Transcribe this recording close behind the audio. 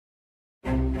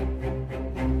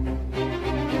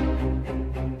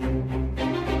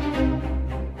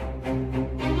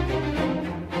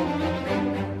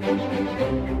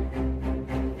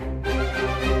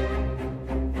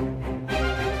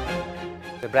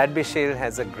Bradby Shield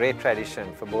has a great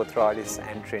tradition for both Royalists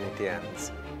and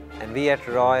Trinitians. And we at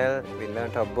Royal, we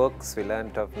learnt of books, we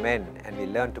learnt of men, and we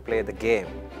learnt to play the game.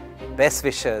 Best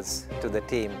wishes to the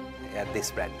team at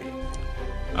this Bradby.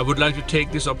 I would like to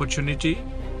take this opportunity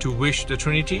to wish the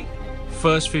Trinity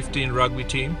First 15 rugby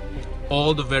team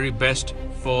all the very best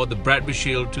for the Bradby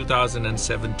Shield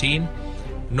 2017.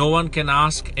 No one can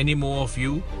ask any more of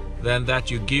you than that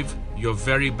you give your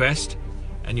very best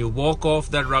and you walk off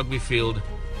that rugby field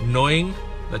knowing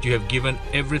that you have given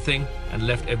everything and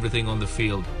left everything on the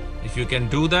field. If you can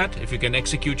do that, if you can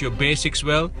execute your basics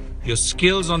well, your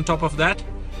skills on top of that,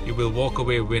 you will walk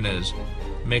away winners.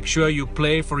 Make sure you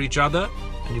play for each other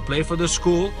and you play for the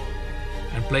school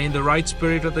and play in the right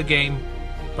spirit of the game,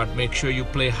 but make sure you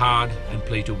play hard and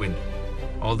play to win.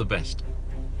 All the best.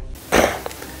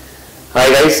 Hi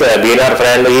guys, BNR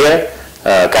Fernando here,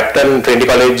 Captain Trinity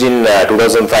College in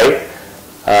 2005.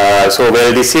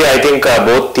 This year I think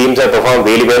both teams have performed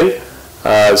really well.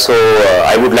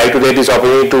 I would like to take this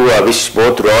opportunity to wish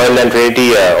both Royal and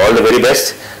Trinity all the very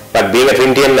best. But being a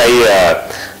Trinitian,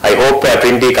 I hope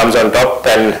Trinity comes on top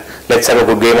and let's have a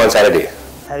good game on Saturday.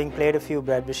 Having played a few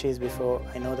Bradby Shields before,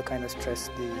 I know the kind of stress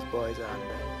these boys are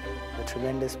under. The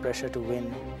tremendous pressure to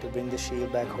win, to bring the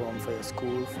shield back home for your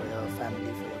school, for your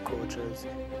family, for your coaches,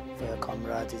 for your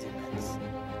comrades is immense.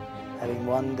 Having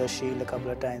won the shield a couple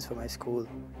of times for my school,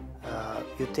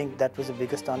 you'd think that was the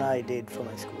biggest honor I did for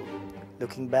my school.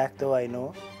 Looking back though, I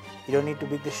know you don't need to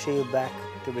bring the shield back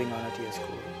to bring honor to your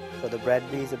school. For the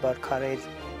Bradby is about courage,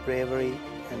 bravery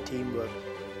and teamwork,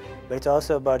 but it's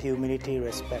also about humility,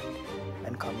 respect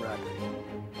and camaraderie.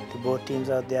 To both teams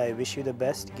out there, I wish you the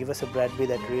best. Give us a Bradby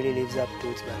that really lives up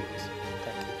to its values.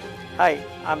 Thank you. Hi,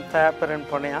 I'm Thayaparan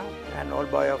Ponaya, an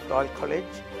old boy of Royal College.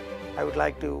 I would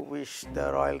like to wish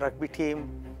the Royal Rugby team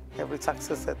every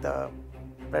success at the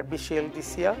Bradby Shield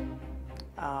this year.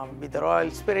 With the Royal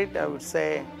spirit, I would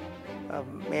say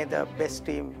may the best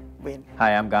team win.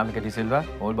 Hi, I'm Gamikati Silva,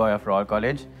 old boy of Royal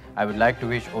College. I would like to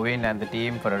wish Owen and the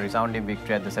team for a resounding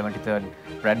victory at the 73rd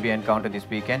BRADBY encounter this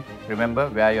weekend. Remember,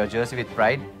 wear your jersey with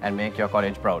pride and make your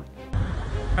college proud.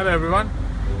 Hello everyone,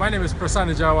 my name is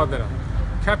Prasanna Jawadara,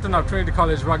 captain of Trinity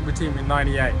College rugby team in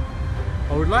 '98.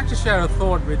 I would like to share a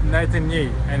thought with Nathan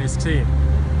Yee and his team.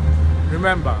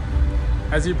 Remember,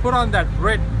 as you put on that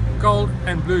red, gold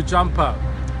and blue jumper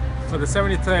for the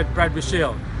 73rd BRADBY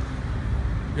Shield,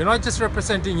 you're not just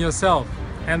representing yourself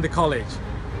and the college.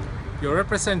 You're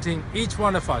representing each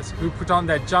one of us who put on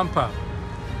that jumper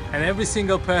and every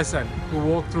single person who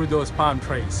walked through those palm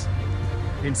trees.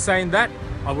 In saying that,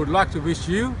 I would like to wish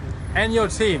you and your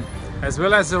team, as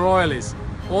well as the Royalists,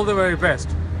 all the very best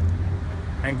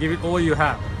and give it all you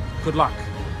have. Good luck.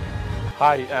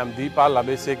 Hi, I'm Deepal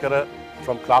Labesekara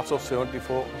from class of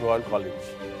 74 Royal College.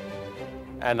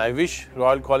 And I wish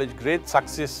Royal College great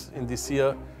success in this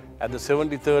year at the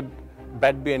 73rd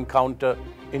BRADBY encounter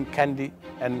in Kandy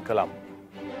and Colombo.